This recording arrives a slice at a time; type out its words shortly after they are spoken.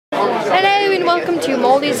Hello and welcome to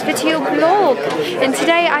Molly's video blog. And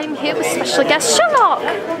today I'm here with special guest Sherlock.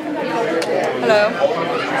 Hello.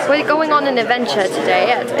 We're going on an adventure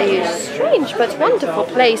today at a strange but wonderful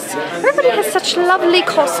place. Everybody has such lovely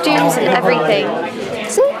costumes and everything.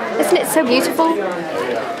 Isn't it so beautiful?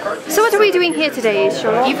 So what are we doing here today,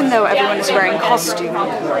 Sherlock? Even though everyone is wearing costume,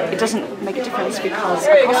 it doesn't make a difference because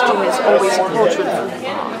a costume is always important.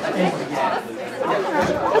 Okay.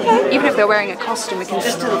 Even if they're wearing a costume, we can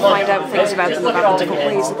still find out things about them, about the different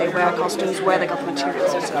ways that they wear costumes, where they got the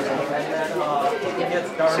materials, etc.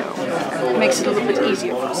 So it makes it a little bit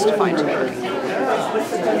easier for us to find everything.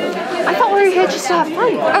 I thought we were here just to have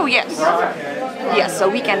fun. Oh yes. Yes, a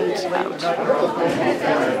weekend out.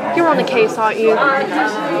 You're on the case, aren't you?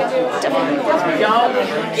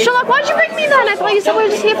 Definitely. Sherlock, why'd you bring me then? I thought you said we were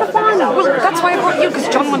just here for fun. Well, that's why I brought you, because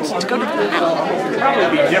John wanted to go to the panel. Probably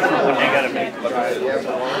be different when you gotta make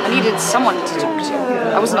I needed someone to talk to.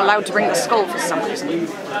 I wasn't allowed to bring the skull for some reason.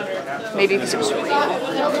 Maybe because it was real.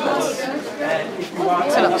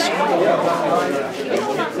 That's another story.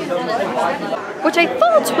 Which I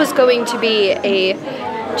thought was going to be a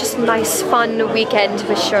just nice fun weekend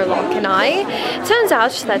for Sherlock and I. Turns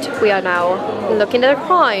out that we are now looking at a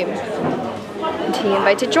crime. And he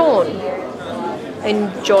invited John.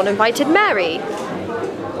 And John invited Mary.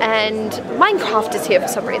 And Minecraft is here for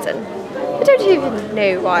some reason. I don't even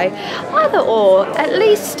know why. Either or, at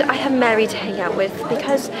least I have Mary to hang out with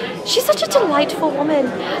because she's such a delightful woman.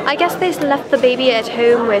 I guess they left the baby at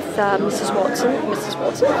home with Mrs. Watson. Mrs.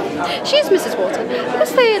 Watson? She's Mrs. Watson. I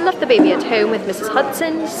guess they left the baby at home with Mrs.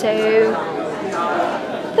 Hudson, so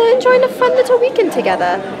they're enjoying a fun little weekend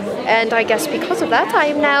together. And I guess because of that, I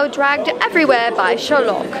am now dragged everywhere by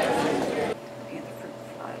Sherlock. Looking at the fruit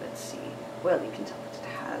fly, let's see. Well, you can tell that it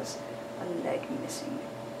has a leg missing,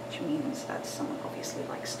 which means that someone obviously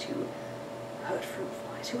likes to hurt fruit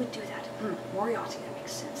flies. Who would do that? Moriarty, that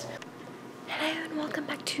makes sense. Hello and welcome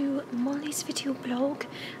back to Molly's video blog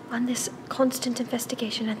on this constant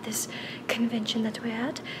investigation at this convention that we're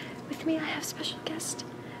at. With me I have special guest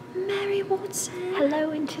Mary Watson.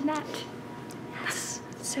 Hello Internet. Yes,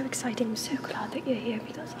 so exciting. I'm so glad that you're here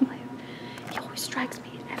because he always drags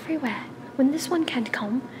me everywhere. When this one can't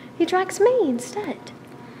come, he drags me instead.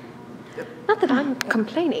 Not that I'm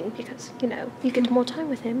complaining because, you know, you get more time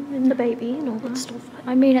with him and the baby and all that stuff.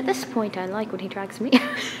 I mean, at this point I like when he drags me.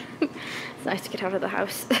 It's nice to get out of the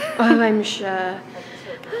house. Oh, I'm sure.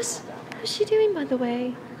 How's she doing, by the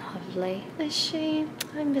way? Lovely. Is she?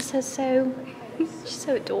 I miss her so. She's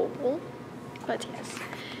so adorable. But yes,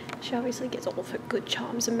 she obviously gets all of her good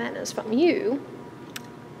charms and manners from you.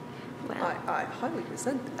 Well, I highly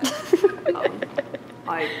resent that.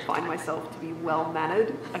 I find myself to be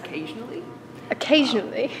well-mannered occasionally.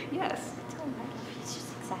 Occasionally? Yes. He's just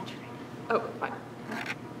exaggerating. Oh, right.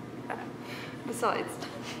 Besides,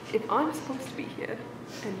 if I'm supposed to be here,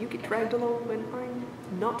 and you get dragged along when I'm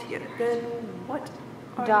not here, then what?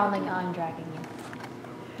 Darling, I'm dragging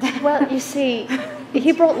you. Well, you see,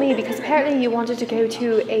 he brought me because apparently you wanted to go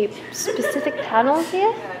to a specific panel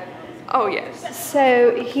here. Oh, yes.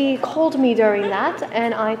 So he called me during that,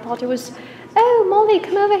 and I thought it was, oh, Molly,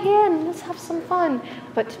 come over here and let's have some fun.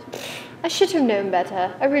 But I should have known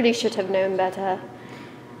better. I really should have known better.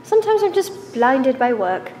 Sometimes I'm just blinded by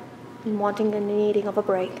work and wanting and needing of a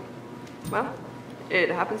break. Well, it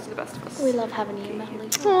happens to the best of us. We love having you, Molly.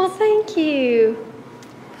 Oh, thank you.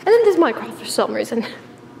 And then there's Minecraft for some reason.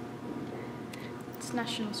 It's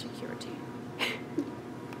national security.